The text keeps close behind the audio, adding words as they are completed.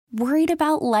Worried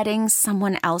about letting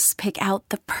someone else pick out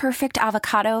the perfect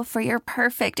avocado for your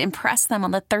perfect impress them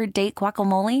on the third date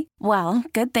guacamole? Well,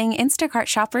 good thing Instacart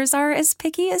shoppers are as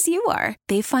picky as you are.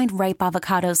 They find ripe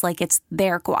avocados like it's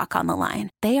their guac on the line.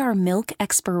 They are milk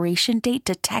expiration date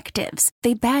detectives.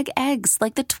 They bag eggs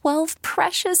like the 12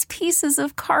 precious pieces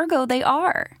of cargo they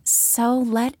are. So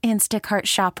let Instacart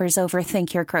shoppers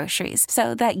overthink your groceries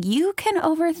so that you can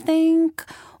overthink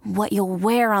what you'll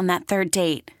wear on that third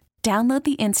date. Download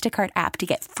the Instacart app to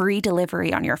get free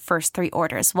delivery on your first 3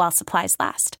 orders while supplies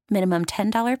last. Minimum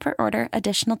 $10 per order.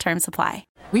 Additional terms apply.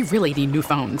 We really need new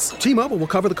phones. T-Mobile will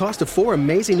cover the cost of 4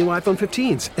 amazing new iPhone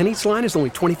 15s, and each line is only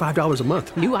 $25 a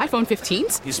month. New iPhone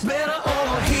 15s? It's better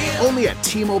over here. Only at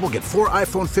T-Mobile, get 4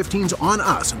 iPhone 15s on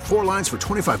us and 4 lines for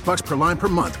 $25 per line per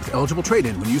month with eligible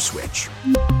trade-in when you switch.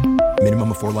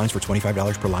 Minimum of 4 lines for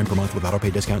 $25 per line per month with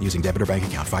autopay discount using debit or bank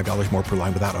account. $5 more per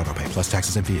line without autopay, plus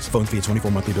taxes and fees. Phone fee at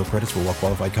 24 monthly bill credits for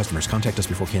well-qualified customers. Contact us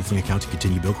before canceling account to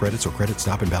continue bill credits or credit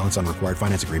stop and balance on required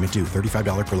finance agreement due.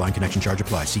 $35 per line connection charge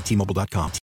applies. See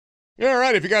T-Mobile.com. All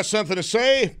right, if you got something to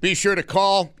say, be sure to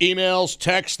call, emails,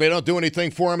 text. They don't do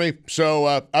anything for me,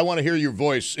 so I want to hear your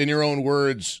voice in your own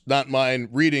words, not mine,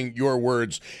 reading your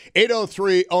words.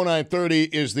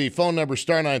 803-0930 is the phone number,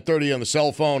 star 930 on the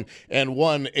cell phone, and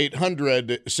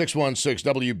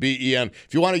 1-800-616-WBEN.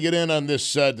 If you want to get in on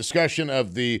this discussion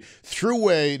of the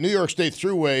thruway, New York State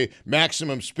Thruway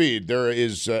maximum speed, there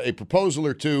is a proposal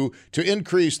or two to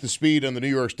increase the speed on the New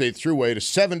York State Thruway to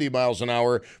 70 miles an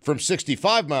hour from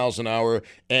 65 miles an hour,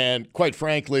 and quite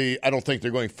frankly, I don't think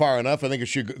they're going far enough. I think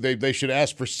they should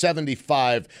ask for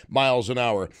 75 miles an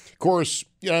hour. Of course,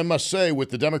 I must say, with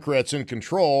the Democrats in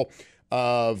control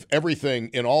of everything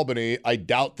in Albany, I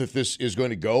doubt that this is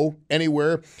going to go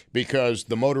anywhere because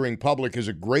the motoring public is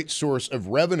a great source of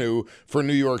revenue for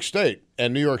New York State.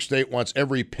 And New York State wants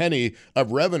every penny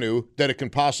of revenue that it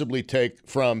can possibly take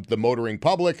from the motoring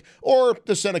public or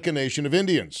the Seneca Nation of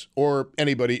Indians or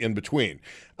anybody in between.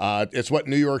 It's what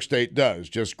New York State does.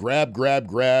 Just grab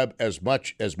as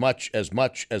much as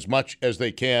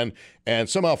they can. And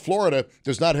somehow Florida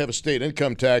does not have a state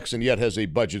income tax and yet has a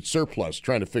budget surplus.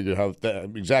 Trying to figure out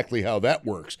exactly how that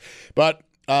works. But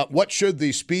what should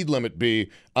the speed limit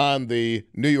be on the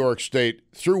New York State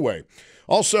Thruway?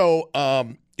 Also,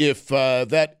 if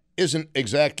that isn't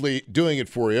exactly doing it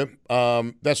for you,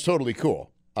 that's totally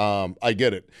cool. I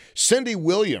get it. Cindy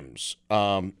Williams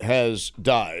has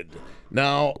died.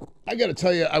 Now, I got to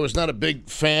tell you, I was not a big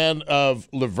fan of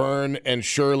Laverne and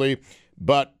Shirley,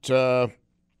 but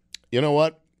you know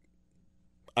what?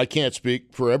 I can't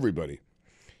speak for everybody.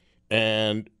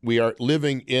 And we are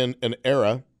living in an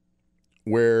era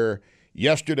where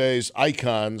yesterday's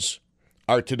icons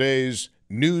are today's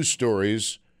news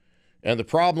stories. And the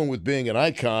problem with being an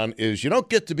icon is you don't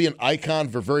get to be an icon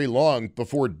for very long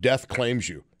before death claims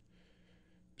you.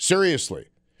 Seriously.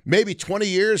 Maybe 20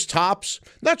 years tops.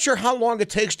 Not sure how long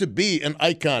it takes to be an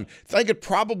icon. I think it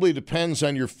probably depends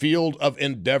on your field of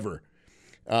endeavor.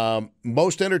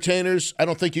 Most entertainers, I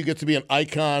don't think you get to be an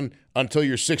icon until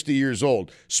you're 60 years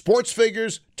old. Sports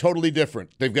figures, totally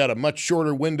different. They've got a much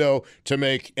shorter window to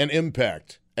make an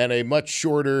impact and a much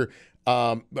shorter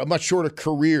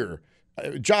career.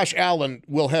 Josh Allen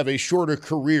will have a shorter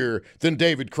career than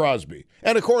David Crosby.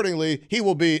 And accordingly, he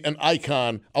will be an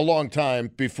icon a long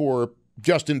time before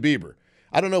Justin Bieber.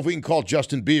 I don't know if we can call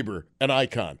Justin Bieber an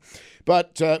icon.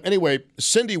 But anyway,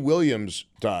 Cindy Williams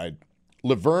died.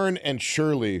 Laverne and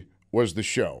Shirley was the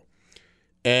show.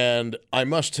 And I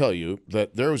must tell you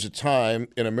that there was a time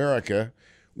in America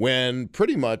when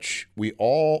pretty much we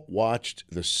all watched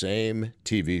the same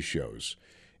TV shows.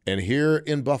 And here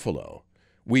in Buffalo,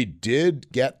 we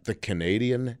did get the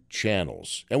Canadian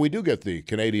channels. And we do get the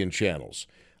Canadian channels.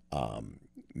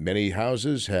 Many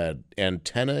houses had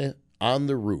antenna on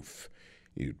the roof.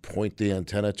 You'd point the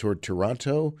antenna toward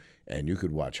Toronto, and you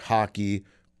could watch hockey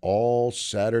all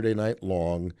Saturday night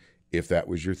long if that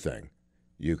was your thing.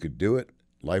 You could do it.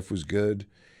 Life was good.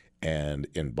 And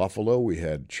in Buffalo, we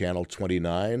had Channel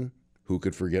 29. Who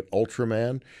could forget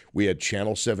Ultraman? We had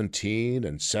Channel 17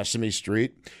 and Sesame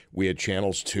Street. We had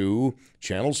Channels 2,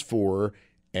 Channels 4,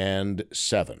 and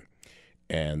 7.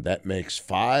 And that makes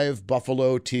 5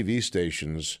 Buffalo TV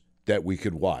stations that we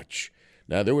could watch.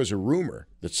 Now, there was a rumor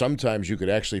that sometimes you could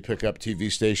actually pick up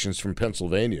TV stations from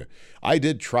Pennsylvania. I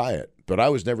did try it, but I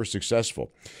was never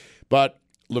successful. But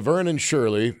Laverne and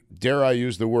Shirley, dare I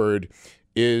use the word,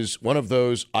 is one of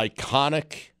those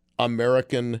iconic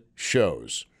American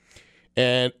shows.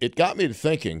 And it got me to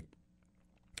thinking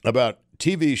about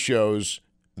TV shows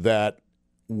that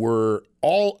were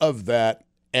all of that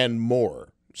and more.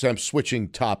 So I'm switching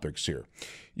topics here.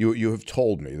 You have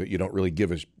told me that you don't really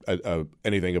give us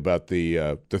anything about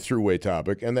the throughway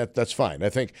topic, and that's fine. I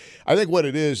think what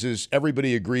it is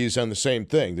everybody agrees on the same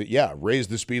thing, that, raise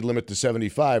the speed limit to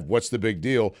 75. What's the big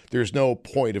deal? There's no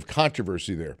point of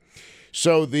controversy there.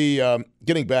 So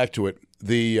getting back to it,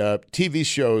 the TV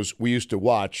shows we used to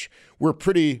watch were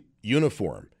pretty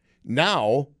uniform.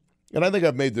 Now, and I think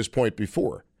I've made this point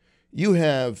before, you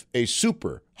have a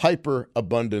super hyper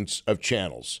abundance of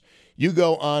channels. You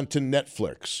go on to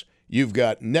Netflix. You've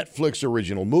got Netflix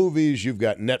original movies. You've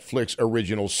got Netflix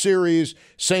original series.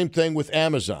 Same thing with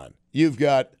Amazon. You've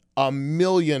got a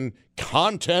million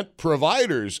content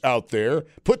providers out there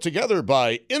put together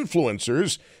by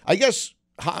influencers. I guess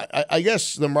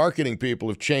the marketing people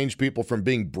have changed people from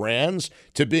being brands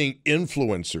to being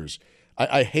influencers.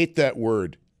 I hate that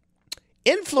word.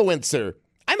 Influencer.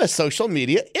 I'm a social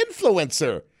media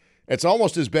influencer. It's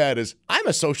almost as bad as I'm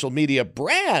a social media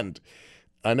brand.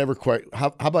 I never quite.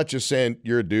 How about just saying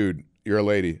you're a dude, you're a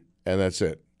lady, and that's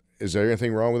it? Is there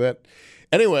anything wrong with that?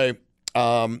 Anyway,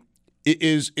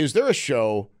 is there a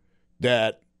show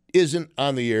that isn't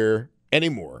on the air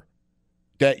anymore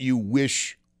that you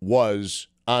wish was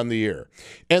on the air?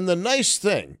 And the nice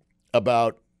thing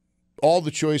about all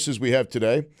the choices we have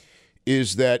today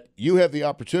is that you have the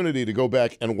opportunity to go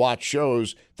back and watch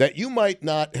shows that you might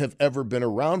not have ever been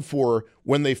around for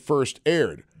when they first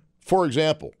aired. For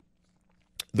example,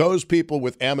 those people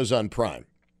with Amazon Prime,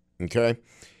 okay?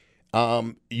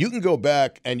 You can go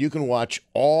back and you can watch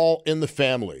All in the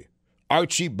Family,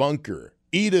 Archie Bunker,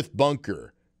 Edith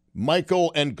Bunker,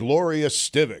 Michael and Gloria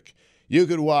Stivic. You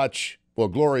could watch, well,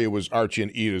 Gloria was Archie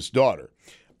and Edith's daughter.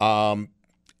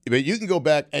 But you can go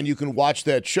back and you can watch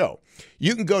that show.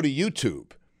 You can go to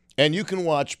YouTube and you can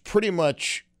watch pretty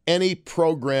much any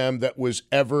program that was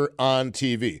ever on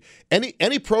TV.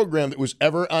 Any program that was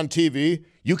ever on TV,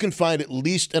 you can find at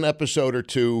least an episode or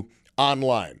two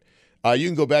online. You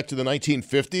can go back to the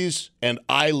 1950s and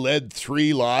I Led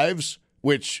 3 Lives,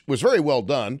 which was very well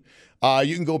done.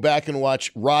 You can go back and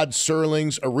watch Rod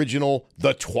Serling's original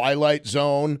The Twilight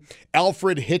Zone.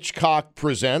 Alfred Hitchcock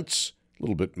Presents. A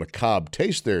little bit macabre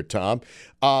taste there, Tom.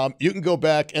 You can go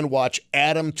back and watch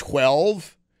Adam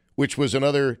 12, which was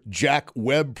another Jack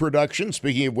Webb production.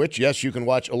 Speaking of which, yes, you can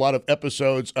watch a lot of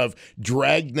episodes of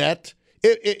Dragnet,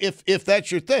 if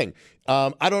that's your thing.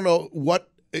 I don't know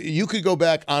what. You could go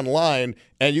back online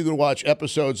and you can watch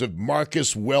episodes of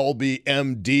Marcus Welby,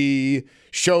 MD,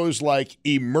 shows like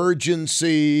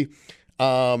Emergency.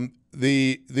 The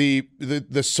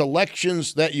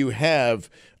selections that you have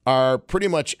are pretty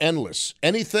much endless.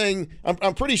 Anything,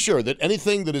 I'm pretty sure that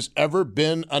anything that has ever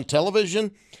been on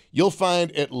television, you'll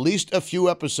find at least a few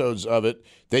episodes of it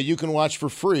that you can watch for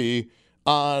free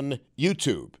on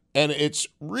YouTube. And it's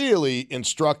really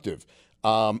instructive.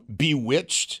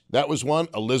 Bewitched, that was one.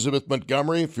 Elizabeth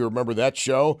Montgomery, if you remember that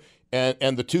show.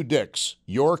 And the two dicks,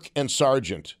 York and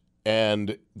Sargent.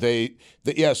 And the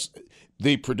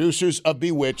producers of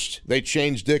Bewitched, they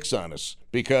changed dicks on us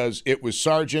because it was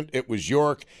Sargent, it was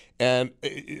York, and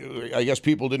I guess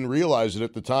people didn't realize it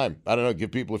at the time. I don't know,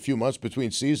 give people a few months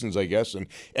between seasons, I guess, and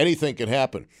anything can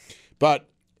happen. But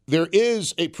there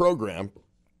is a program.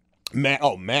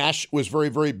 MASH was very,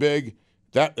 very big.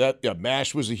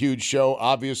 MASH was a huge show,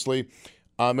 obviously.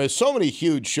 There's so many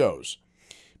huge shows.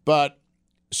 But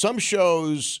some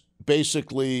shows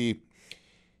basically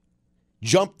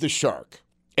jump the shark.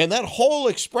 And that whole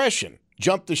expression,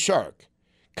 jump the shark,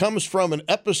 comes from an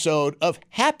episode of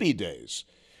Happy Days,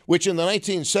 which in the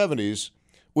 1970s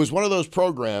was one of those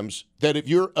programs that if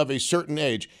you're of a certain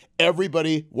age,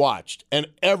 everybody watched and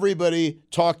everybody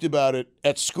talked about it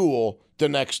at school the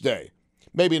next day.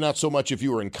 Maybe not so much if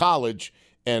you were in college,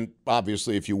 and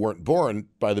obviously if you weren't born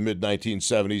by the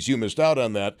mid-1970s, you missed out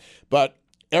on that, but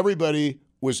everybody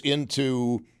was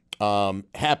into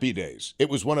Happy Days. It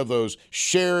was one of those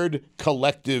shared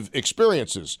collective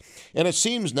experiences. And it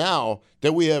seems now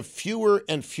that we have fewer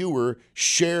and fewer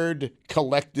shared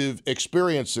collective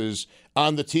experiences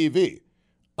on the TV.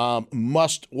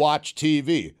 Must-watch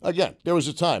TV. Again, there was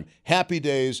a time. Happy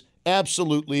Days,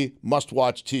 absolutely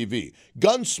must-watch TV.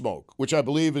 Gunsmoke, which I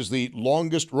believe is the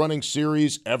longest-running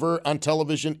series ever on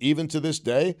television, even to this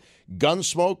day.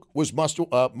 Gunsmoke was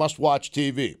must-watch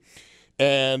TV.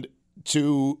 And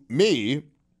to me,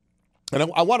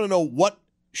 and I want to know what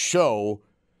show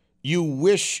you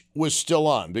wish was still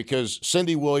on, because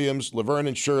Cindy Williams, Laverne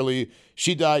and Shirley,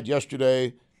 she died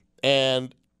yesterday,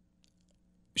 and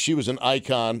she was an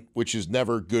icon, which is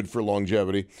never good for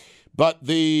longevity. But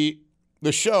the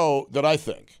show that I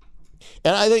think,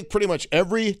 and I think pretty much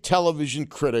every television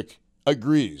critic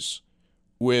agrees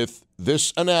with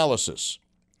this analysis,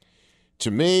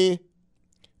 to me,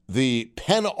 the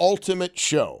penultimate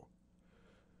show,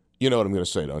 you know what I'm going to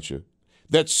say, don't you?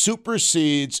 That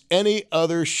supersedes any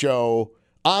other show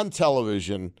on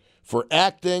television for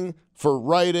acting, for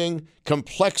writing,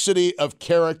 complexity of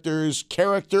characters,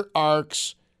 character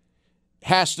arcs,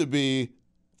 has to be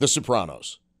The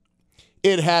Sopranos.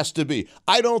 It has to be.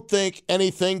 I don't think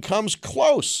anything comes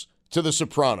close to The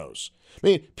Sopranos. I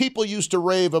mean, people used to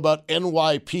rave about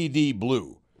NYPD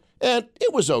Blue, and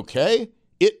it was okay.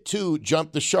 It, too,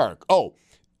 jumped the shark. Oh,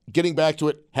 getting back to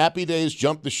it, Happy Days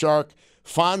jumped the shark.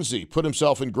 Fonzie put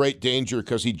himself in great danger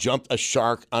because he jumped a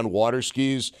shark on water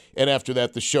skis, and after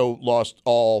that, the show lost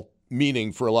all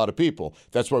meaning for a lot of people.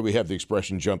 That's why we have the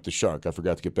expression jump the shark. I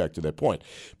forgot to get back to that point.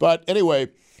 But anyway,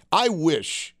 I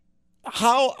wish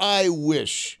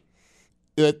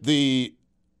that The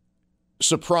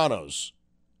Sopranos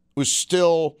was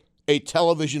still a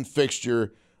television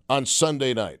fixture on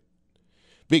Sunday night.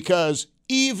 Because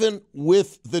even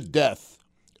with the death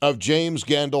of James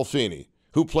Gandolfini,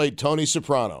 who played Tony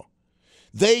Soprano,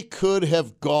 they could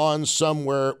have gone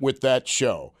somewhere with that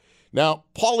show. Now,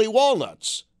 Paulie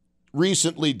Walnuts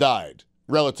recently died,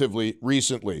 relatively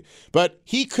recently, but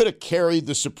he could have carried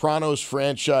the Sopranos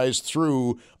franchise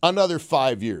through another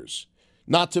 5 years.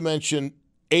 Not to mention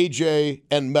AJ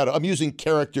and Meadow. I'm using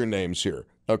character names here,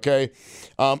 okay?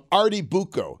 Artie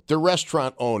Bucco, the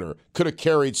restaurant owner, could have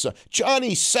carried some.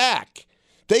 Johnny Sack.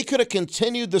 They could have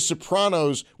continued The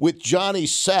Sopranos with Johnny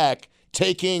Sack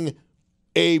taking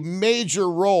a major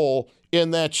role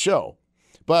in that show.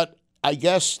 But I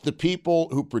guess the people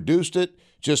who produced it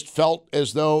just felt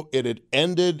as though it had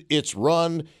ended its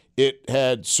run, it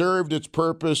had served its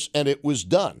purpose, and it was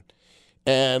done.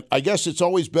 And I guess it's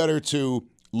always better to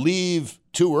leave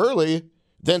too early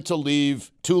than to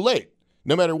leave too late,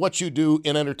 no matter what you do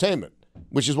in entertainment,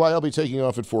 which is why I'll be taking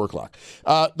off at 4 o'clock.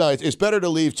 No, it's better to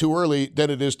leave too early than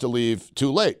it is to leave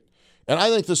too late. And I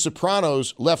think The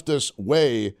Sopranos left us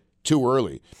way too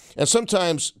early. And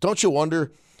sometimes, don't you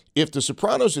wonder, if The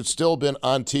Sopranos had still been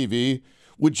on TV,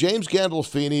 would James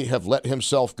Gandolfini have let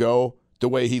himself go the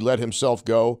way he let himself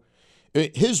go?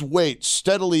 His weight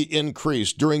steadily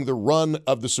increased during the run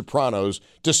of The Sopranos.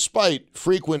 Despite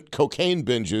frequent cocaine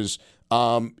binges,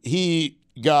 he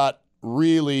got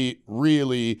really,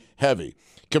 really heavy.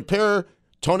 Compare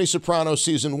Tony Soprano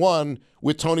Season 1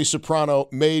 with Tony Soprano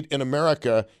Made in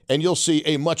America, and you'll see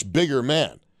a much bigger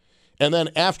man. And then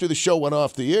after the show went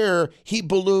off the air, he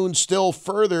ballooned still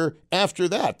further after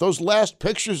that. Those last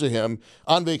pictures of him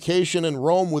on vacation in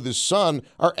Rome with his son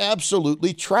are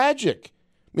absolutely tragic.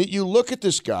 I mean, you look at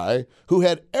this guy who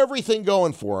had everything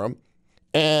going for him,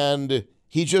 and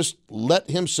he just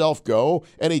let himself go,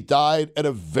 and he died at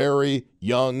a very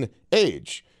young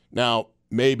age. Now,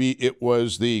 maybe it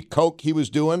was the coke he was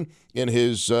doing in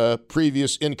his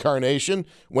previous incarnation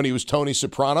when he was Tony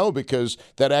Soprano, because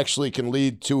that actually can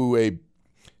lead to a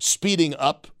speeding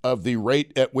up of the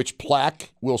rate at which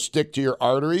plaque will stick to your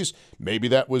arteries. Maybe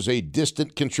that was a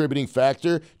distant contributing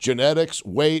factor. Genetics,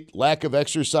 weight, lack of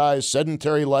exercise,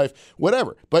 sedentary life,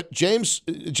 whatever. But James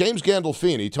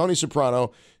Gandolfini, Tony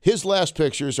Soprano, his last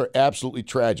pictures are absolutely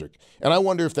tragic. And I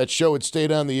wonder if that show had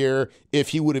stayed on the air, if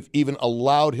he would have even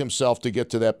allowed himself to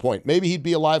get to that point. Maybe he'd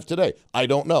be alive today. I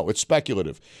don't know. It's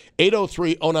speculative.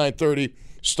 803-0930.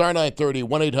 Star 930,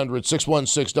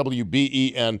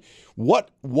 1-800-616-WBEN.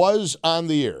 What was on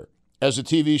the air as a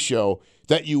TV show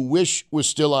that you wish was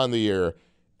still on the air?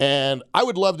 And I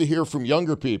would love to hear from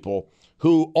younger people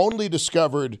who only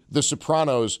discovered The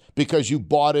Sopranos because you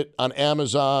bought it on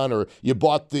Amazon or you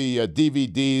bought the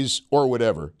DVDs or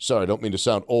whatever. Sorry, I don't mean to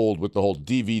sound old with the whole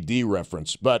DVD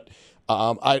reference, but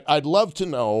I'd love to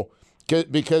know,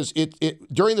 because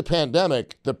it during the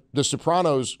pandemic, the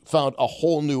Sopranos found a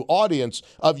whole new audience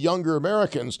of younger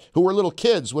Americans who were little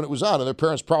kids when it was on, and their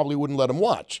parents probably wouldn't let them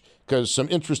watch because some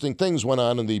interesting things went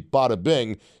on in the bada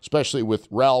bing, especially with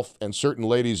Ralph and certain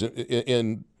ladies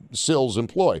in Sill's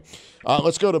employ.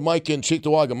 Let's go to Mike in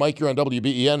Cheektowaga. Mike, you're on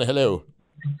WBEN. Hello.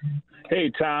 Hey,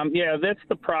 Tom. Yeah, that's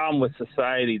the problem with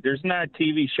society. There's not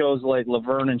TV shows like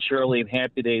Laverne and Shirley and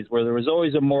Happy Days where there was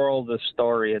always a moral of the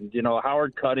story. And,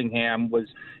 Howard Cunningham was,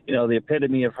 the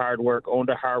epitome of hard work, owned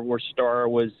a hardware store,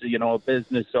 was, a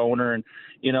business owner. And,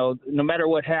 no matter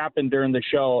what happened during the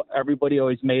show, everybody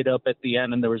always made up at the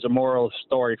end. And there was a moral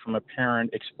story from a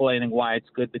parent explaining why it's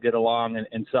good to get along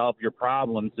and solve your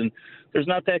problems. And there's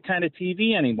not that kind of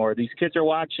TV anymore. These kids are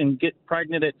watching Get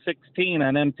Pregnant at 16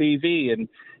 on MTV and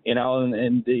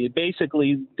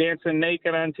basically dancing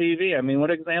naked on TV. I mean, what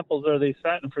examples are they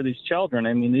setting for these children?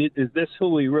 I mean, is this who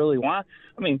we really want?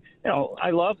 I mean,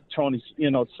 I love Tony,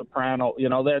 Soprano.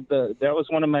 That was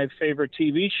one of my favorite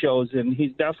TV shows, and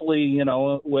he's definitely,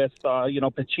 with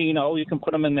Pacino. You can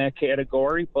put him in that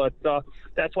category, but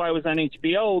that's why it was on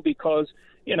HBO, because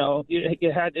you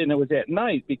had, and it was at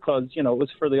night because it was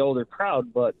for the older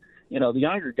crowd. But the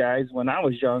younger guys, when I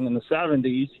was young in the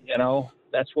 70s,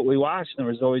 that's what we watched. There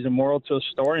was always a moral to a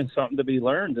story and something to be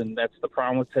learned, and that's the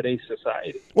problem with today's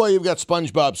society. Well, you've got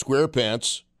SpongeBob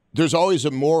SquarePants. There's always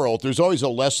a moral. There's always a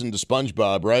lesson to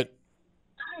SpongeBob, right?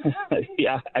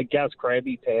 Yeah, I guess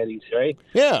Krabby Patties, right?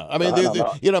 Yeah, I mean,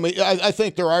 I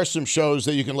think there are some shows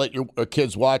that you can let your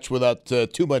kids watch without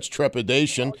too much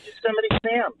trepidation. Yosemite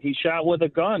Sam, he shot with a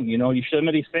gun.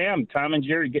 Yosemite Sam, Tom and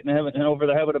Jerry getting over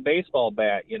the head with a baseball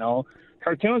bat.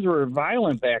 Cartoons were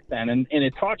violent back then, and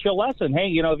it taught you a lesson. Hey,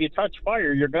 if you touch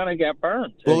fire, you're gonna get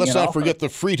burned. Well, let's not forget the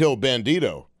Frito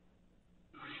Bandito.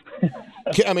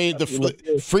 I mean, the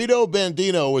Frito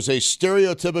Bandito was a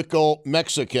stereotypical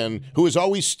Mexican who was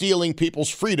always stealing people's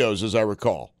Fritos, as I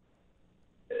recall.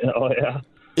 Oh, yeah.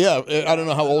 Yeah, I don't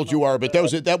know how old you are, but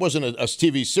that wasn't a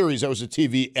TV series. That was a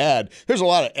TV ad. There's a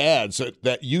lot of ads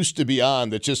that used to be on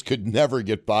that just could never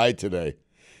get by today.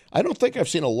 I don't think I've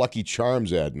seen a Lucky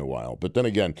Charms ad in a while, but then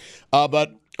again.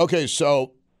 Okay,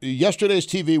 so yesterday's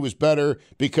TV was better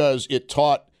because it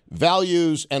taught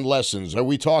values and lessons. Are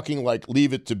we talking like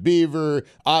Leave It to Beaver,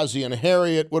 Ozzie and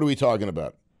Harriet? What are we talking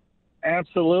about?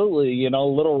 Absolutely.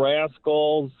 Little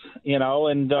Rascals,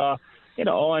 and,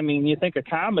 I mean, you think of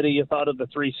comedy, you thought of the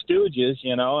Three Stooges,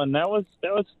 and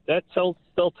that's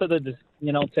still to the,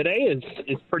 today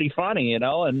is pretty funny, and.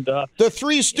 The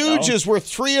Three Stooges were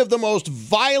three of the most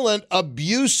violent,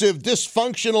 abusive,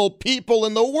 dysfunctional people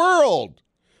in the world.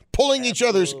 Pulling each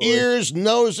other's ears,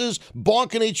 noses,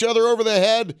 bonking each other over the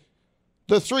head.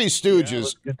 The Three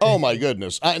Stooges. Oh, my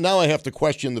goodness. Now I have to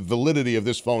question the validity of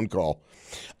this phone call.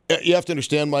 You have to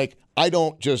understand, Mike, I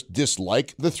don't just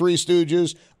dislike the Three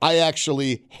Stooges. I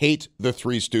actually hate the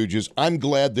Three Stooges. I'm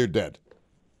glad they're dead.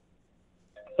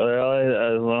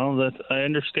 Well, I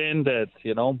understand that,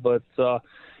 but,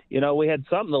 we had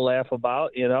something to laugh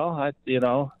about, I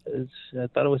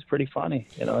thought it was pretty funny,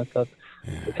 I thought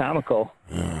comical.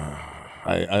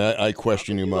 I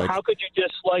question you, Mike. How could you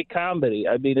dislike comedy?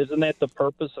 I mean, isn't that the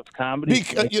purpose of comedy?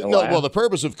 Well, the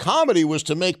purpose of comedy was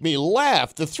to make me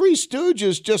laugh. The Three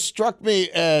Stooges just struck me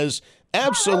as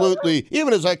absolutely,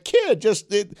 even as a kid,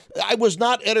 I was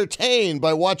not entertained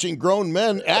by watching grown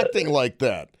men acting like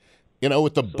that.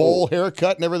 With the bowl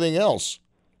haircut and everything else.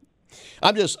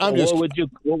 I'm just.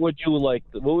 What would you like?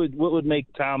 What would make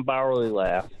Tom Bowerly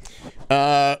laugh?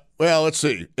 Well, let's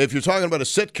see. If you're talking about a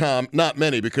sitcom, not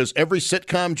many, because every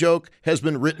sitcom joke has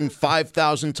been written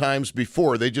 5,000 times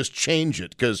before. They just change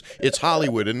it because it's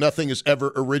Hollywood and nothing is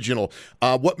ever original.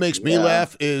 What makes me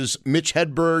laugh is Mitch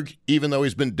Hedberg, even though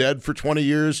he's been dead for 20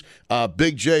 years.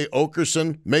 Big J.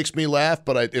 Okerson makes me laugh,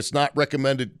 but it's not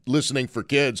recommended listening for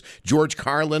kids. George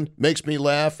Carlin makes me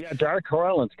laugh. Yeah, George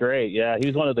Carlin's great. Yeah, he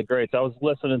was one of the greats. I was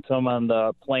listening to him on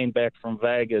the plane back from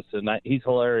Vegas, and he's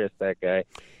hilarious, that guy.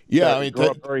 Yeah, I mean, grew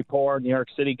up very poor, New York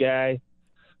City guy.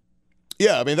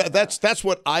 Yeah, I mean that's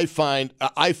what I find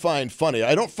funny.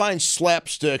 I don't find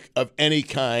slapstick of any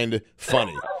kind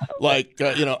funny. Like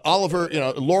Oliver,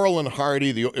 Laurel and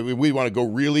Hardy. We want to go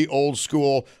really old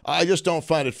school. I just don't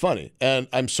find it funny. And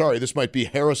I'm sorry, this might be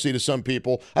heresy to some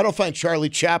people. I don't find Charlie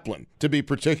Chaplin to be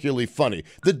particularly funny.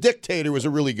 The Dictator was a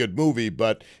really good movie,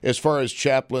 but as far as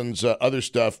Chaplin's other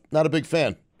stuff, not a big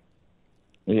fan.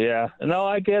 Yeah, no,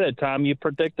 I get it, Tom. You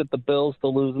predicted the Bills to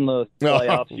lose in the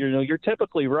playoffs. You're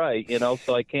typically right,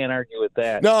 so I can't argue with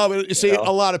that. No, but you see,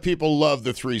 a lot of people love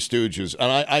the Three Stooges,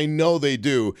 and I know they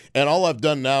do. And all I've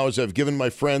done now is I've given my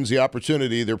friends the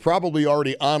opportunity. They're probably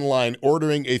already online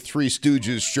ordering a Three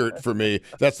Stooges shirt for me.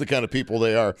 That's the kind of people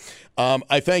they are.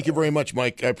 I thank you very much,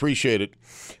 Mike. I appreciate it.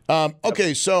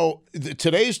 Okay, so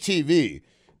today's TV.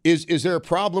 Is there a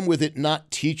problem with it not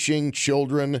teaching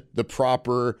children the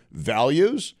proper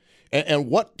values? And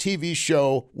what TV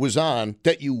show was on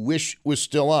that you wish was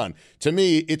still on? To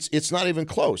me, it's not even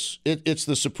close. It's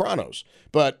The Sopranos.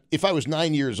 But if I was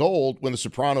 9 years old when The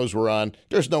Sopranos were on,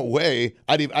 there's no way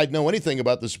I'd know anything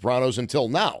about The Sopranos until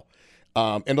now.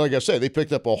 And like I said, they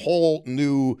picked up a whole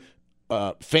new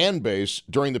fan base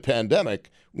during the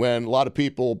pandemic when a lot of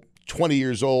people 20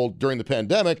 years old during the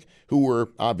pandemic who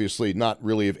were obviously not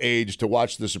really of age to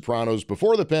watch The Sopranos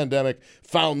before the pandemic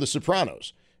found The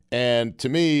Sopranos. And to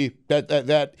me,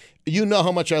 that you know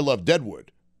how much I love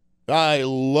Deadwood. I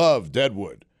love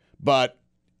Deadwood, but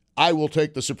I will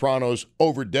take The Sopranos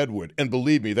over Deadwood. And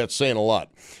believe me, that's saying a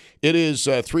lot. It is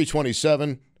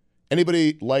 3:27.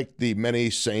 Anybody like The Many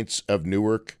Saints of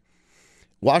Newark?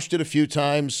 Watched it a few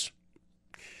times.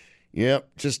 Yeah,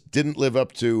 just didn't live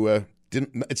up to...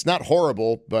 It's not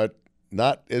horrible, but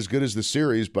not as good as the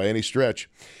series by any stretch.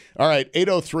 All right,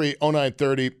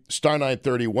 803-0930, star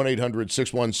 930,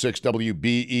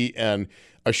 1-800-616-WBEN,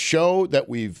 a show that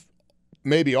we've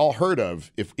maybe all heard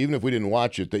of, even if we didn't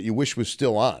watch it, that you wish was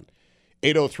still on.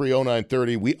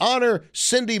 803-0930. We honor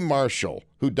Cindy Marshall,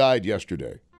 who died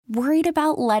yesterday. Worried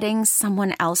about letting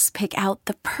someone else pick out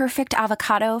the perfect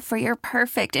avocado for your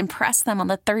perfect impress them on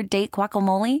the third date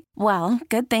guacamole? Well,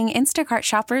 good thing Instacart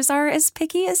shoppers are as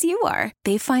picky as you are.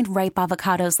 They find ripe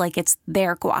avocados like it's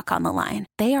their guac on the line.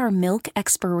 They are milk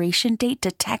expiration date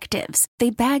detectives.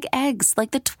 They bag eggs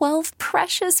like the 12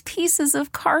 precious pieces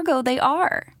of cargo they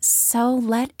are. So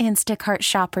let Instacart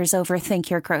shoppers overthink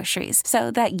your groceries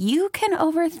so that you can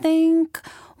overthink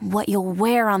what you'll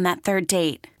wear on that third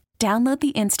date. Download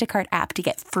the Instacart app to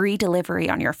get free delivery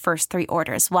on your first 3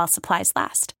 orders while supplies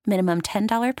last. Minimum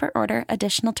 $10 per order.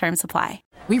 Additional terms apply.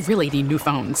 We really need new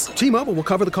phones. T-Mobile will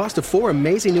cover the cost of 4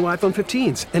 amazing new iPhone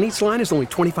 15s, and each line is only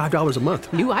 $25 a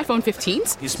month. New iPhone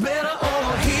 15s? It's better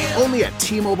over here. Only at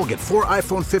T-Mobile, get 4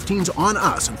 iPhone 15s on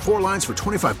us and 4 lines for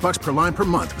 $25 per line per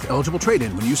month with eligible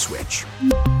trade-in when you switch.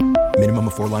 Minimum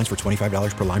of 4 lines for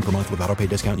 $25 per line per month with autopay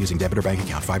discount using debit or bank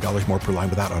account. $5 more per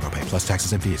line without autopay, plus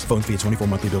taxes and fees. Phone fee at 24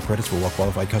 monthly bill credits for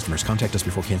well-qualified customers. Contact us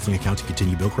before canceling account to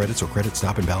continue bill credits or credit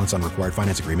stop and balance on required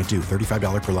finance agreement due.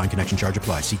 $35 per line connection charge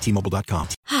applies. See T-Mobile.com.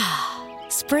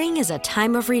 Spring is a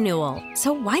time of renewal,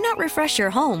 so why not refresh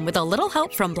your home with a little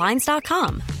help from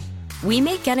Blinds.com? We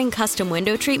make getting custom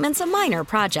window treatments a minor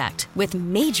project with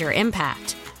major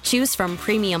impact. Choose from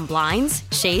premium blinds,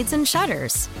 shades, and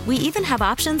shutters. We even have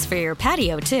options for your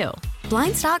patio, too.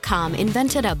 Blinds.com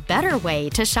invented a better way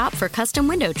to shop for custom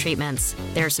window treatments.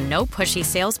 There's no pushy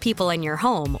salespeople in your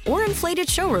home or inflated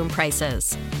showroom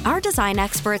prices. Our design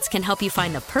experts can help you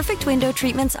find the perfect window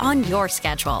treatments on your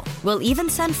schedule. We'll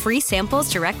even send free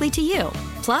samples directly to you.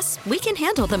 Plus, we can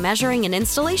handle the measuring and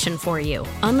installation for you.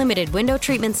 Unlimited window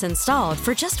treatments installed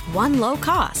for just one low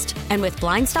cost. And with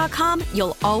Blinds.com,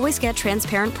 you'll always get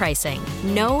transparent pricing.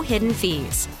 No hidden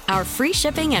fees. Our free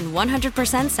shipping and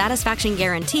 100% satisfaction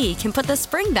guarantee can put the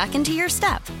spring back into your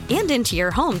step and into your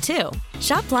home, too.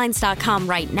 Shop Blinds.com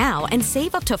right now and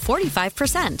save up to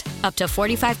 45%. Up to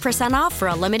 45% off for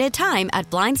a limited time at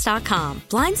Blinds.com.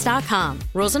 Blinds.com.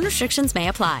 Rules and restrictions may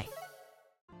apply.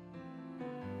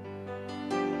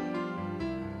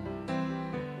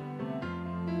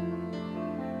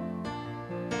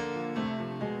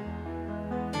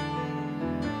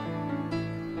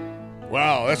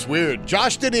 Wow, that's weird.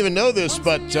 Josh didn't even know this,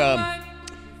 but when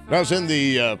I was in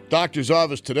the doctor's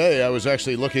office today, I was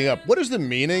actually looking up, what is the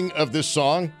meaning of this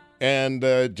song? And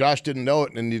Josh didn't know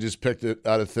it, and he just picked it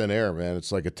out of thin air, man. It's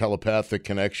like a telepathic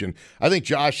connection. I think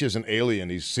Josh is an alien.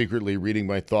 He's secretly reading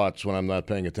my thoughts when I'm not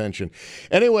paying attention.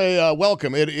 Anyway,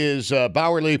 welcome. It is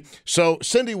Bowerly. So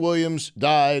Cindy Williams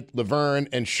died, Laverne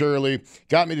and Shirley.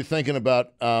 Got me to thinking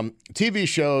about TV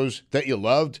shows that you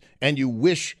loved and you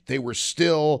wish they were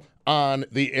still on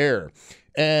the air.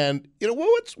 And, you know,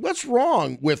 what's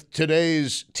wrong with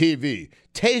today's TV?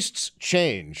 Tastes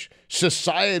change.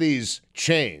 Societies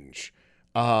change.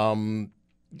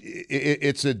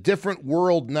 It's a different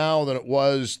world now than it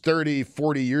was 30,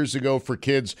 40 years ago for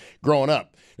kids growing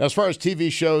up. Now, as far as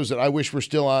TV shows that I wish were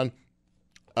still on,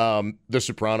 The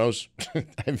Sopranos.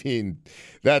 I mean,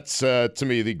 that's, to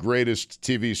me, the greatest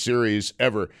TV series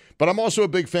ever. But I'm also a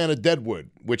big fan of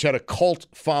Deadwood, which had a cult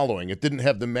following. It didn't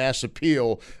have the mass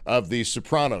appeal of The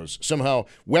Sopranos. Somehow,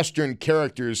 Western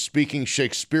characters speaking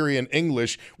Shakespearean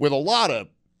English with a lot of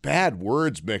bad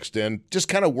words mixed in just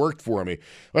kind of worked for me.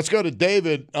 Let's go to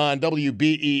David on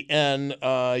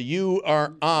WBEN. You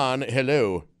are on.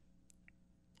 Hello.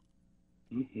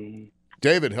 Mm-hmm.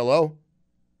 David, hello.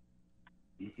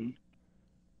 Mm-hmm.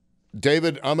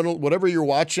 David, whatever you're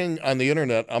watching on the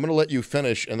internet, I'm gonna let you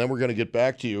finish, and then we're gonna get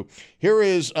back to you. Here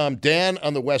is Dan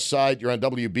on the West Side. You're on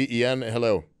WBEN.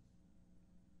 Hello.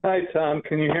 Hi, Tom.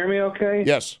 Can you hear me? Okay.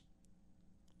 Yes.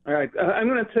 All right. I'm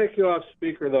going to take you off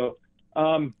speaker though.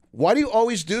 Why do you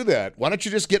always do that? Why don't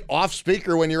you just get off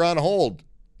speaker when you're on hold?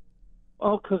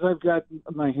 Oh, because I've got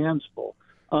my hands full.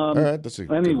 All right, that's a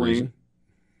good reason.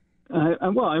 I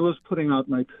was putting out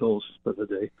my pills for the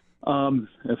day.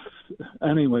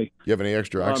 Anyway. You have any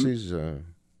extra oxys?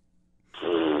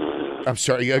 I'm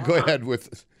sorry. Yeah, go ahead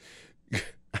with. I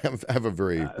have a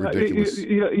very ridiculous.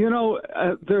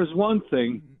 There's one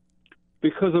thing,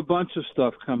 because a bunch of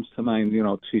stuff comes to mind.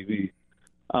 TV.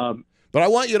 But I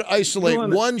want you to isolate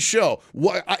one show.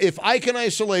 If I can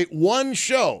isolate one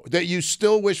show that you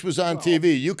still wish was on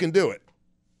TV, you can do it.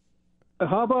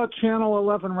 How about Channel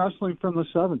 11 wrestling from the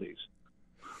 70s?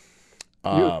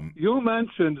 You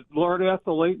mentioned Lord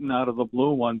Atherlayton out of the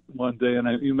blue one day,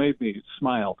 and you made me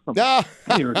smile from ear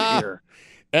to ear.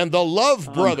 And the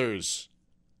Love Brothers.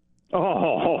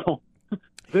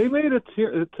 They made it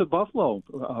to Buffalo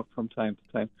from time to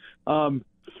time.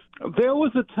 There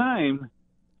was a time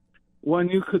when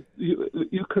you could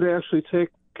actually take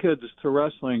kids to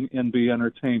wrestling and be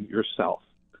entertained yourself.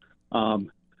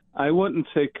 I wouldn't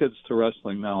take kids to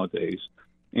wrestling nowadays,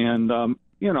 and and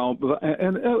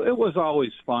it was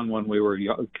always fun when we were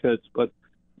young kids, but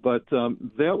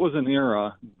that was an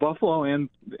era. Buffalo and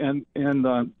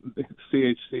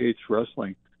CHCH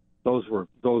wrestling, those were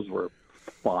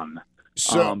fun.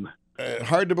 So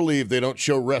hard to believe they don't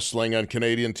show wrestling on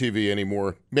Canadian TV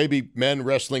anymore. Maybe men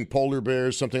wrestling polar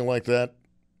bears, something like that.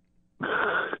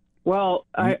 Well,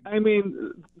 I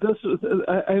mean, this was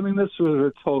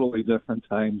totally different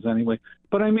times anyway.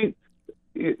 But I mean,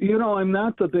 I'm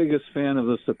not the biggest fan of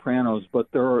The Sopranos,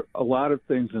 but there are a lot of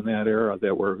things in that era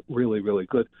that were really, really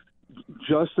good.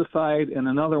 Justified, and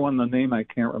another one, the name I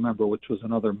can't remember, which was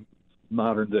another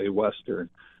modern day Western,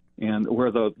 and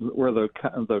where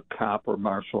the cop or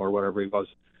marshal or whatever he was,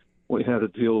 we had to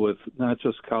deal with not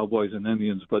just cowboys and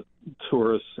Indians, but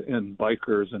tourists and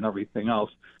bikers and everything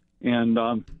else, and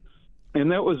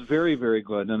that was very, very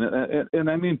good. And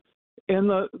I mean, and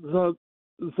the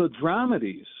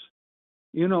dramedies,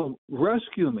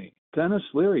 Rescue Me, Dennis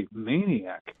Leary,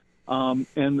 Maniac,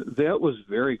 and that was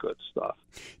very good stuff.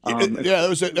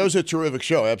 That was a terrific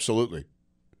show, absolutely.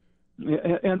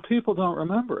 And people don't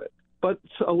remember it, but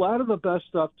a lot of the best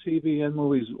stuff, TV and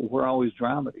movies, were always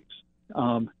dramedies.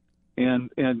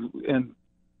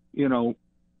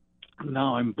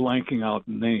 Now I'm blanking out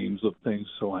names of things,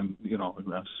 so I'm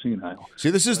senile.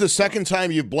 See, this is the second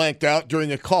time you've blanked out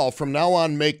during a call. From now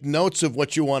on, make notes of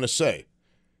what you want to say.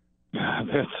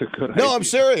 That's a good idea. No, I'm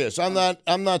serious. I'm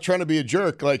not trying to be a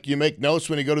jerk. Like, you make notes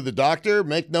when you go to the doctor.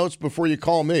 Make notes before you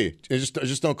call me.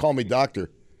 Just don't call me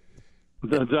doctor.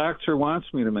 The doctor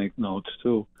wants me to make notes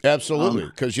too. Absolutely,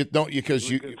 because you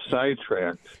get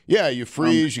sidetracked. Yeah, you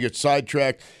freeze. You get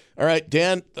sidetracked. All right,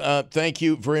 Dan. Thank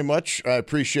you very much. I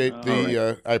appreciate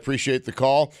the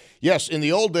call. Yes, in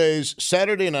the old days,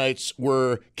 Saturday nights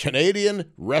were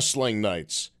Canadian wrestling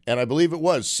nights, and I believe it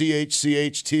was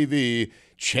CHCH TV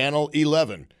Channel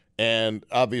 11. And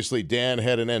obviously, Dan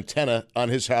had an antenna on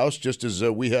his house, just as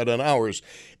we had on ours.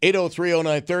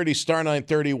 803-0930, star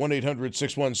 930,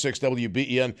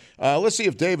 1-800-616-WBEN. Let's see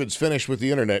if David's finished with the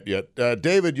internet yet.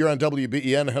 David, you're on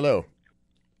WBEN. Hello.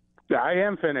 I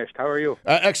am finished. How are you?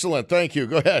 Excellent. Thank you.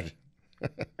 Go ahead.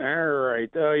 All right.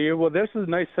 Well, this is a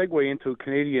nice segue into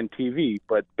Canadian TV.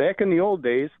 But back in the old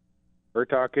days, we're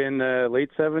talking late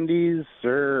 70s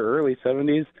or early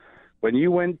 70s, when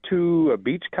you went to a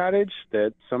beach cottage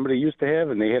that somebody used to have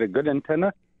and they had a good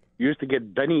antenna, you used to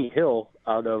get Benny Hill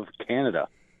out of Canada.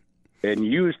 And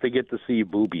you used to get to see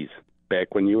boobies.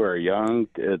 Back when you were young,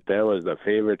 that was the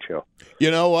favorite show. You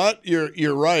know what?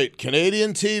 You're right.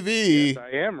 Canadian TV. Yes,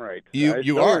 I am right.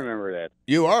 You are. Remember that.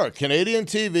 You are. Canadian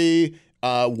TV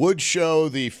would show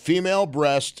the female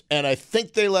breast, and I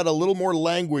think they let a little more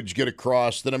language get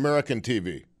across than American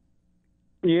TV.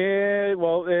 Yeah,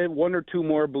 well, one or two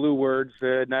more blue words.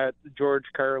 Not George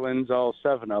Carlin's all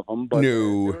 7 of them, but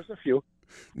no. There was a few.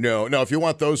 No. If you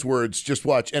want those words, just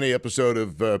watch any episode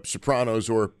of Sopranos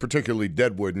or particularly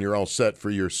Deadwood, and you're all set for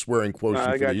your swearing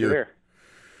quotient for the year.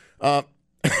 I got you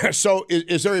there. So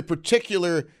is there a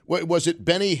particular, was it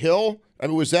Benny Hill? I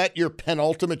mean, was that your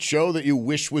penultimate show that you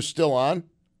wish was still on?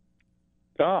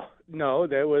 Oh, no,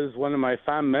 that was one of my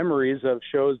fond memories of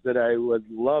shows that I would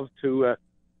love to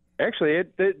actually,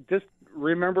 just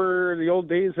remember the old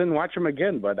days and watch them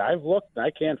again, but I've looked. I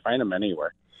can't find them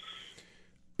anywhere.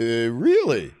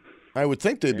 Really? I would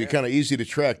think they'd be kind of easy to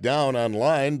track down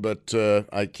online, but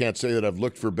I can't say that I've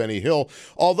looked for Benny Hill.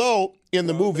 Although, in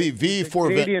the movie V for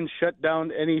Canadians shut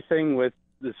down anything with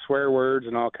the swear words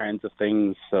and all kinds of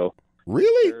things. So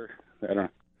really? I don't know.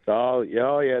 Oh,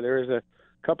 yeah, there's a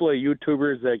couple of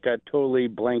YouTubers that got totally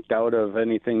blanked out of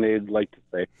anything they'd like to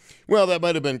say. Well, that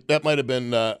might have been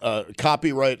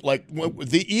copyright, like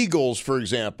the Eagles, for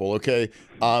example. Okay,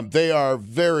 they are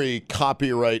very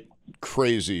copyright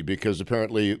crazy because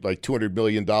apparently like $200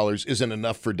 million isn't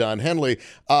enough for Don Henley.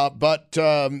 But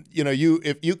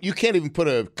you can't even put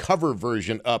a cover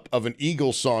version up of an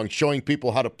Eagles song showing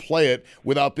people how to play it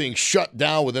without being shut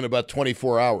down within about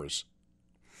 24 hours.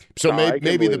 So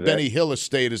maybe the Benny Hill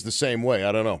estate is the same way.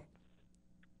 I don't know.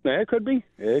 It could be.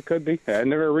 I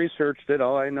never researched it.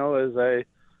 All I know is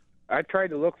I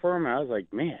tried to look for them. I was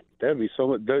like, man, that'd be so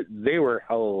much. They were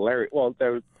hilarious. Well,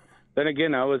 then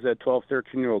again, I was a 12,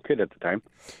 13-year-old kid at the time.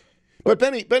 But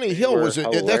Benny Hill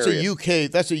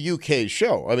that's a UK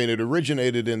show. I mean, it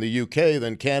originated in the UK,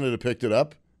 then Canada picked it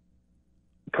up.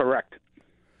 Correct.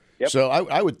 Yep. So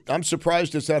I'm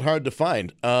surprised it's that hard to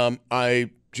find. I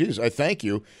thank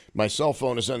you. My cell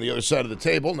phone is on the other side of the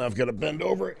table. Now I've got to bend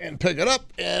over and pick it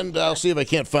up, and I'll see if I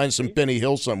can't find some Benny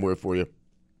Hill somewhere for you.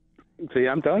 See,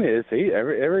 I'm telling you,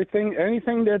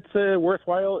 anything that's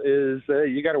worthwhile is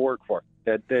you got to work for.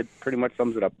 That pretty much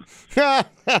sums it up.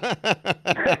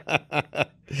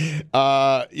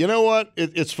 You know what?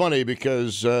 It's funny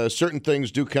because certain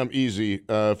things do come easy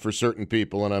for certain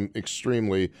people, and I'm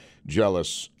extremely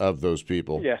jealous of those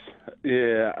people. Yes.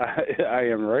 Yeah, I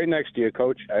am right next to you,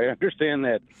 Coach. I understand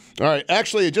that. All right.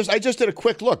 Actually, I just did a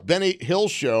quick look. Benny Hill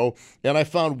Show, and I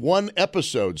found one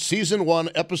episode, Season 1,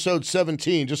 Episode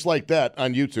 17, just like that,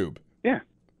 on YouTube. Yeah,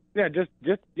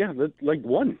 like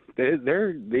one.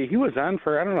 He was on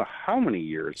for I don't know how many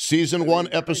years. Season 1,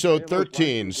 Episode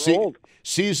 13.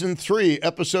 Season 3,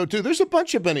 Episode 2. There's a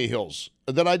bunch of Benny Hills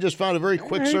that I just found a very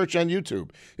quick search on YouTube.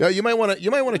 Yeah, you might want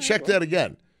to check that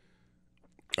again.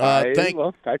 I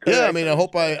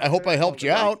hope I helped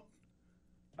you out.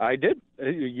 I did.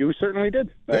 You certainly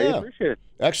did. I appreciate it.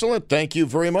 Excellent. Thank you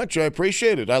very much. I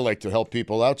appreciate it. I like to help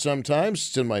people out sometimes.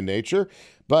 It's in my nature.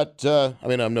 But,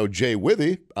 I'm no Jay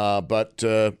Withy, but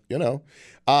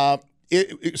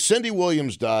Cindy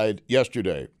Williams died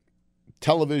yesterday.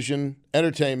 Television,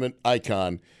 entertainment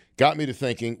icon. Got me to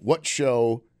thinking, what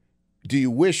show do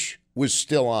you wish was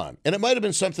still on? And it might have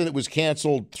been something that was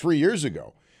canceled 3 years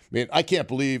ago. I mean, I can't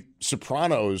believe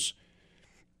Sopranos.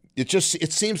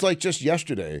 It seems like just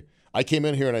yesterday I came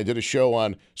in here and I did a show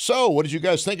on, so what did you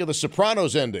guys think of the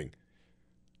Sopranos ending?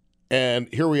 And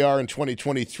here we are in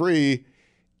 2023,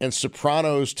 and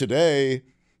Sopranos today,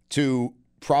 to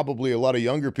probably a lot of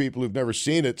younger people who've never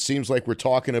seen it, seems like we're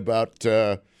talking about,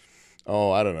 I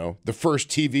don't know, the first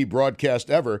TV broadcast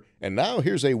ever. And now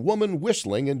here's a woman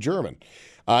whistling in German.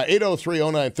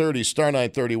 803-0930, star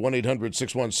 930,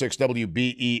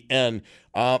 1-800-616-WBEN.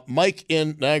 Mike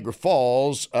in Niagara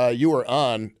Falls, you are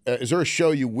on. Is there a show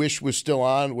you wish was still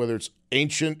on, whether it's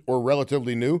ancient or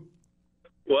relatively new?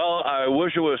 Well, I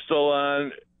wish it was still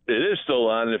on. It is still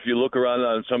on. If you look around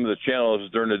on some of the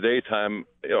channels during the daytime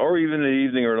or even in the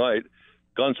evening or night,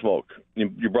 Gunsmoke.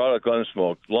 You brought up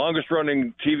Gunsmoke.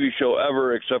 Longest-running TV show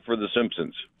ever except for The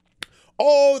Simpsons.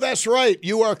 Oh, that's right.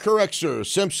 You are correct, sir.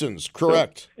 Simpsons,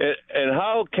 correct. And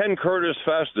how Ken Curtis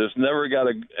Festus never got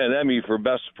an Emmy for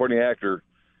Best Supporting Actor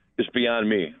is beyond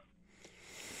me.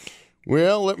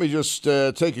 Well, let me just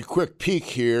take a quick peek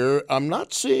here. I'm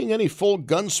not seeing any full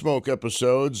Gunsmoke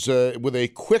episodes with a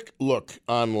quick look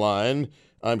online.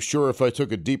 I'm sure if I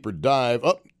took a deeper dive.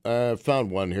 I found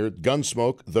one here.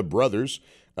 Gunsmoke, The Brothers.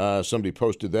 Somebody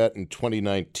posted that in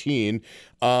 2019.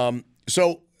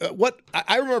 What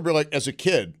I remember, like as a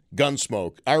kid,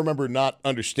 Gunsmoke, I remember not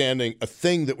understanding a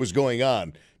thing that was going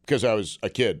on because I was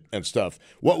a kid and stuff.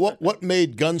 What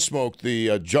made Gunsmoke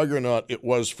the juggernaut it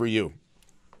was for you?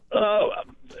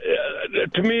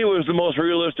 To me, it was the most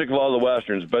realistic of all the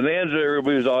Westerns. Bonanza,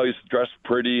 everybody was always dressed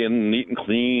pretty and neat and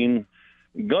clean.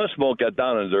 Gunsmoke got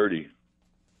down and dirty.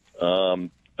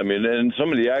 And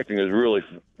some of the acting is really,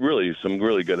 really some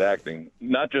really good acting,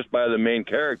 not just by the main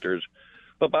characters,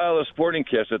 but by all the sporting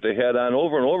kits that they had on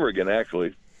over and over again,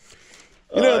 actually.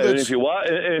 And if you watch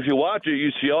it,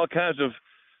 you see all kinds of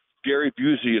Gary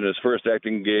Busey in his first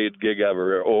acting gig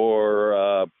ever,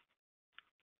 or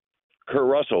Kurt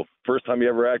Russell, first time he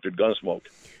ever acted, Gunsmoke.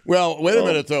 Well, wait a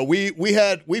minute though. We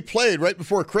played right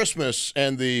before Christmas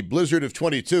and the blizzard of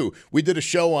 22. We did a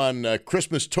show on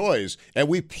Christmas toys, and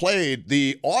we played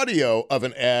the audio of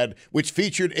an ad which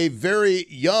featured a very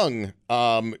young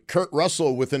Kurt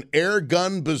Russell with an air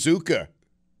gun bazooka.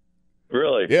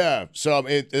 Really? Yeah. So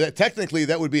technically,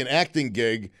 that would be an acting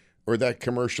gig. Or that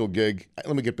commercial gig.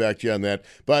 Let me get back to you on that.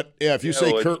 But yeah, if you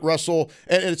say Kurt Russell,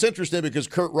 and it's interesting because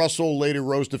Kurt Russell later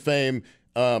rose to fame.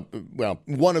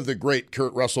 One of the great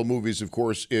Kurt Russell movies, of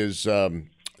course, is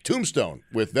Tombstone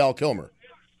with Val Kilmer.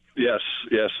 Yes,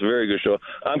 very good show.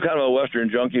 I'm kind of a Western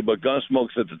junkie, but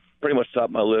Gunsmoke's at pretty much top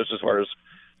of my list as far as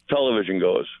television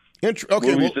goes.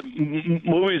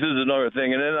 Movies is another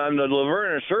thing. And then on the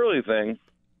Laverne and Shirley thing,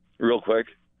 real quick,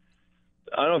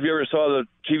 I don't know if you ever saw the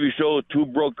TV show Two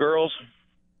Broke Girls.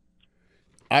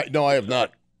 No, I have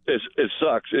not. It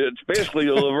sucks. It's basically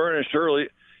the Laverne and Shirley.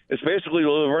 It's basically the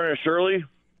Laverne and Shirley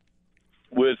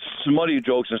with smutty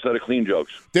jokes instead of clean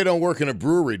jokes. They don't work in a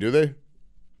brewery, do they?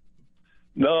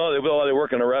 No, they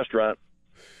work in a restaurant.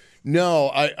 No,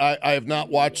 I have not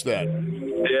watched that.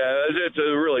 Yeah, it's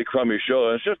a really crummy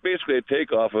show. It's just basically a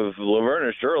takeoff of Laverne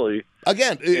and Shirley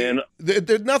Again,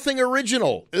 there's nothing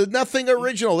original. Nothing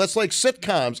original. That's like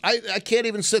sitcoms. I can't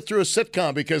even sit through a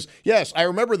sitcom because, yes, I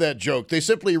remember that joke. They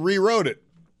simply rewrote it.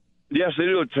 Yes, they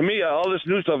do. To me, all this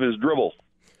new stuff is dribble.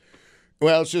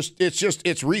 Well, it's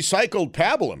recycled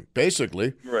pablum,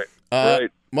 basically. Right. Right.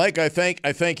 Mike, I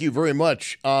thank you very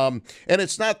much. And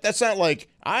that's not like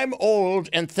I'm old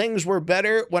and things were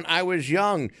better when I was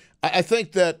young. I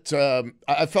think that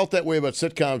I felt that way about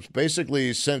sitcoms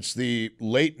basically since the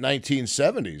late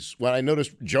 1970s when I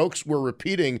noticed jokes were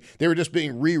repeating. They were just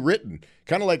being rewritten,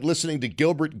 kind of like listening to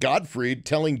Gilbert Gottfried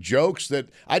telling jokes that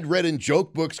I'd read in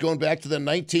joke books going back to the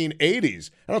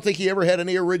 1980s. I don't think he ever had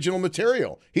any original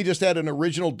material. He just had an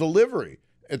original delivery.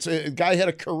 A guy had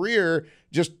a career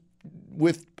just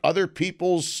with other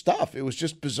people's stuff. It was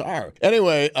just bizarre.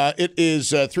 Anyway, it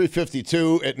is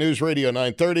 3:52 at News Radio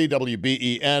 930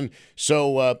 WBEN.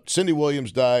 So Cindy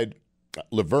Williams died,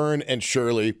 Laverne and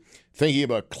Shirley, thinking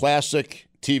about classic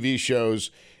TV shows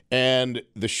and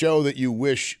the show that you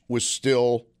wish was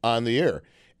still on the air.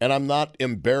 And I'm not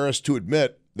embarrassed to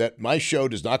admit that my show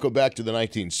does not go back to the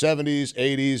 1970s,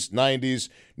 80s, 90s.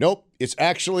 Nope, it's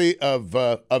actually of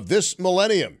this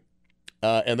millennium,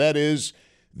 and that is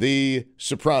The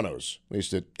Sopranos. At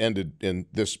least it ended in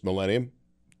this millennium.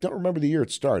 Don't remember the year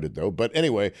it started, though. But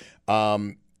anyway,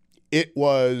 it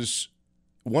was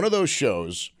one of those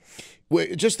shows.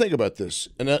 Just think about this.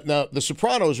 And now, The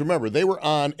Sopranos, remember, they were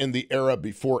on in the era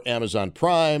before Amazon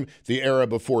Prime, the era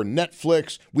before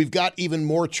Netflix. We've got even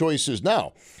more choices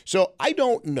now. So I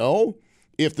don't know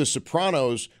if The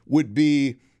Sopranos would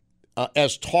be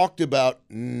as talked about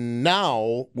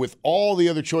now with all the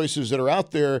other choices that are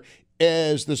out there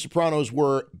as The Sopranos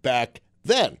were back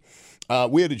then.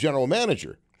 We had a general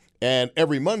manager, and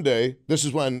every Monday, this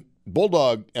is when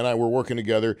Bulldog and I were working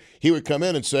together, he would come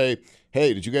in and say,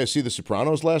 hey, did you guys see The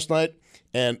Sopranos last night?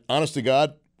 And honest to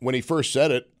God, when he first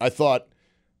said it, I thought,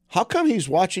 how come he's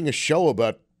watching a show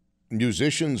about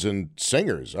musicians and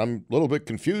singers? I'm a little bit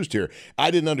confused here. I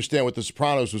didn't understand what The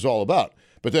Sopranos was all about.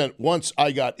 But then once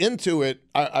I got into it,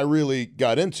 I really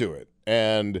got into it.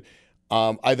 And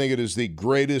I think it is the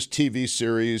greatest TV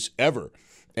series ever.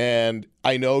 And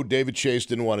I know David Chase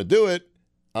didn't want to do it,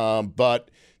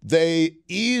 but they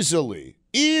easily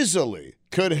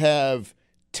could have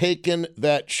taken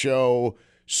that show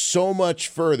so much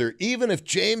further. Even if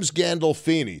James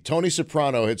Gandolfini, Tony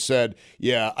Soprano, had said,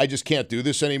 yeah, I just can't do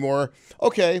this anymore.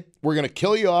 Okay, we're going to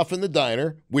kill you off in the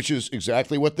diner, which is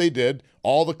exactly what they did.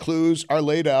 All the clues are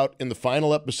laid out in the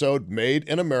final episode, Made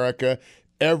in America.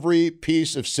 Every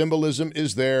piece of symbolism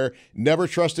is there. Never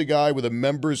trust a guy with a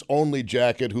members-only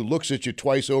jacket who looks at you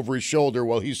twice over his shoulder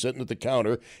while he's sitting at the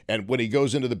counter. And when he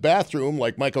goes into the bathroom,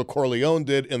 like Michael Corleone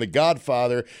did in The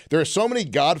Godfather, there are so many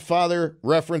Godfather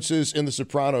references in The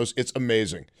Sopranos, it's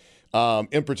amazing,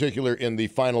 in particular in the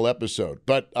final episode.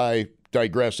 But I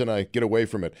digress and I get away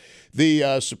from it.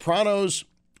 The Sopranos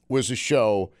was a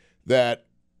show that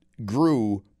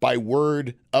grew by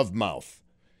word of mouth.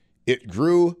 It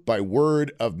grew by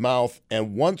word of mouth,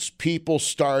 and once people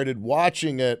started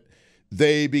watching it,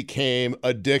 they became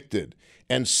addicted.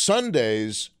 And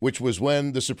Sundays, which was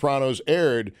when The Sopranos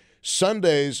aired,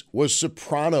 Sundays was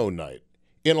Soprano night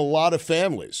in a lot of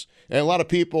families. And a lot of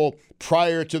people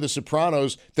prior to The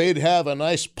Sopranos, they'd have a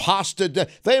nice pasta.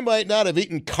 They might not have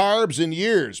eaten carbs in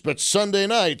years, but Sunday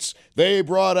nights, they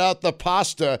brought out the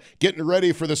pasta, getting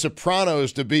ready for The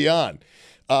Sopranos to be on.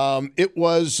 It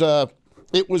was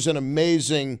an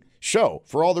amazing show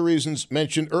for all the reasons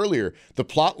mentioned earlier. The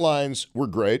plot lines were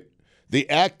great. The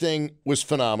acting was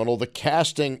phenomenal. The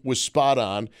casting was spot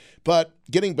on. But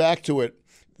getting back to it,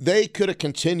 they could have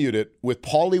continued it with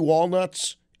Paulie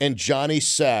Walnuts and Johnny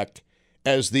Sack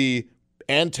as the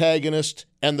antagonist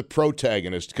and the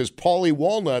protagonist, because Paulie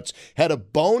Walnuts had a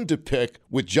bone to pick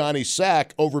with Johnny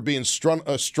Sack over being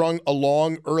strung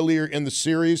along earlier in the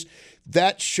series.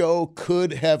 That show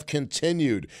could have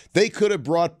continued. They could have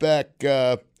brought back,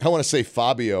 I want to say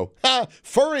Fabio.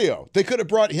 Furio. They could have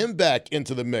brought him back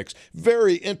into the mix.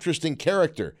 Very interesting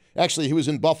character. Actually, he was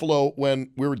in Buffalo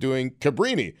when we were doing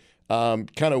Cabrini.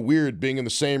 Kind of weird being in the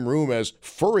same room as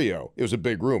Furio. It was a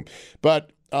big room.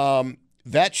 But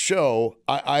that show,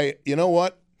 you know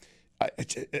what?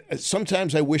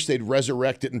 Sometimes I wish they'd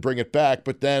resurrect it and bring it back,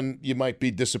 but then you might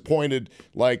be disappointed,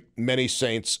 like Many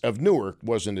Saints of Newark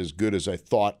wasn't as good as I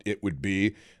thought it would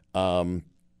be. It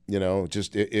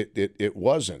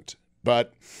wasn't.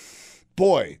 But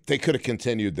boy, they could have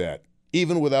continued that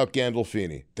even without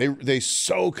Gandolfini. They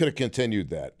so could have continued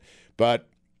that. But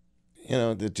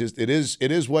it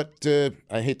is what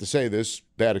I hate to say this,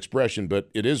 bad expression, but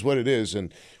it is what it is,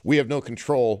 and we have no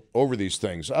control over these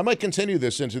things. I might continue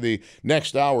this into the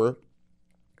next hour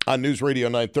on News Radio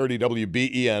 930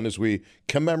 WBEN as we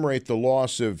commemorate the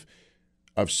loss of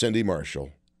Cindy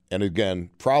Marshall. And again,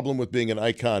 problem with being an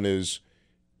icon is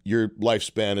your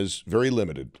lifespan is very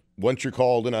limited. Once you're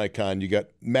called an icon, you got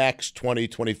max 20,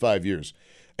 25 years.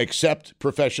 Except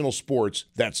professional sports,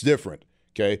 that's different,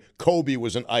 okay? Kobe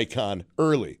was an icon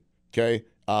early, okay?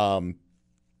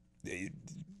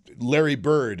 Larry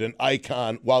Bird, an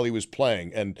icon while he was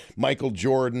playing, and Michael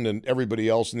Jordan and everybody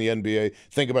else in the NBA.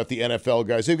 Think about the NFL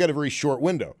guys. They've got a very short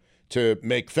window to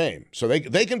make fame. So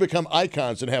they can become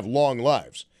icons and have long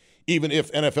lives, even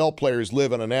if NFL players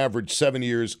live on an average 7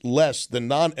 years less than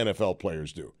non-NFL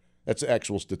players do. That's the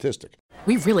actual statistic.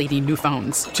 We really need new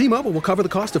phones. T-Mobile will cover the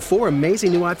cost of 4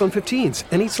 amazing new iPhone 15s,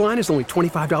 and each line is only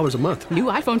 $25 a month. New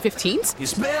iPhone 15s?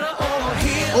 It's better over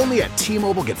here. Only at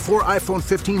T-Mobile, get 4 iPhone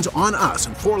 15s on us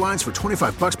and 4 lines for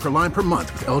 $25 per line per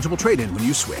month with eligible trade-in when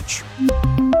you switch.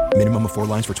 Minimum of 4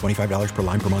 lines for $25 per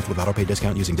line per month with autopay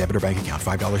discount using debit or bank account.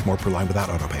 $5 more per line without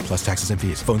autopay, plus taxes and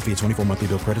fees. Phone fee at 24 monthly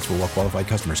bill credits for well-qualified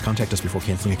customers. Contact us before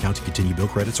canceling account to continue bill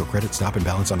credits or credit stop and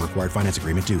balance on required finance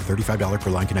agreement due. $35 per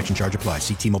line connection charge applies.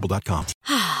 See T-Mobile.com.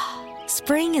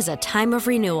 Spring is a time of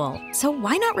renewal, so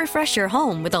why not refresh your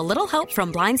home with a little help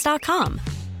from Blinds.com?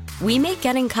 We make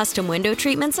getting custom window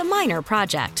treatments a minor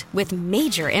project with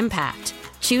major impact.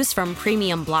 Choose from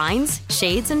premium blinds,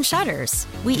 shades, and shutters.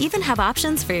 We even have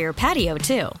options for your patio,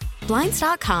 too.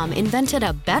 Blinds.com invented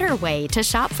a better way to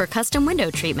shop for custom window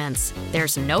treatments.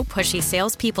 There's no pushy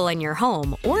salespeople in your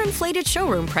home or inflated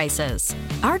showroom prices.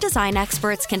 Our design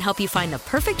experts can help you find the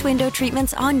perfect window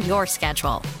treatments on your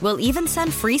schedule. We'll even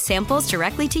send free samples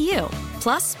directly to you.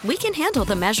 Plus, we can handle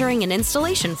the measuring and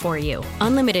installation for you.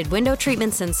 Unlimited window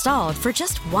treatments installed for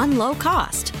just one low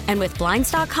cost. And with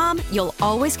Blinds.com, you'll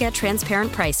always get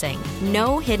transparent pricing.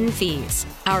 No hidden fees.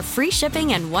 Our free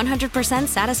shipping and 100%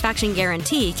 satisfaction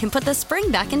guarantee can put the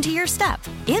spring back into your step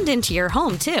and into your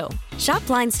home, too. Shop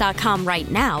Blinds.com right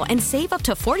now and save up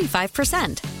to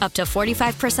 45%. Up to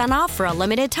 45% off for a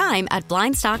limited time at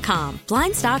Blinds.com.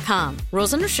 Blinds.com.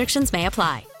 Rules and restrictions may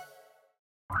apply.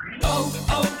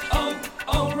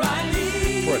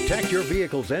 Protect your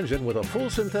vehicle's engine with a full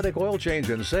synthetic oil change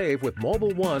and save with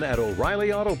Mobil 1 at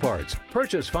O'Reilly Auto Parts.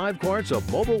 Purchase 5 quarts of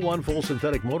Mobil 1 full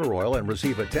synthetic motor oil and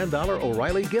receive a $10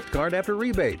 O'Reilly gift card after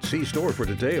rebate. See store for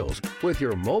details. With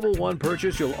your Mobil 1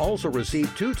 purchase, you'll also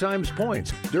receive 2 times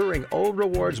points during O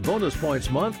Rewards Bonus Points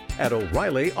Month at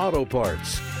O'Reilly Auto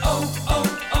Parts.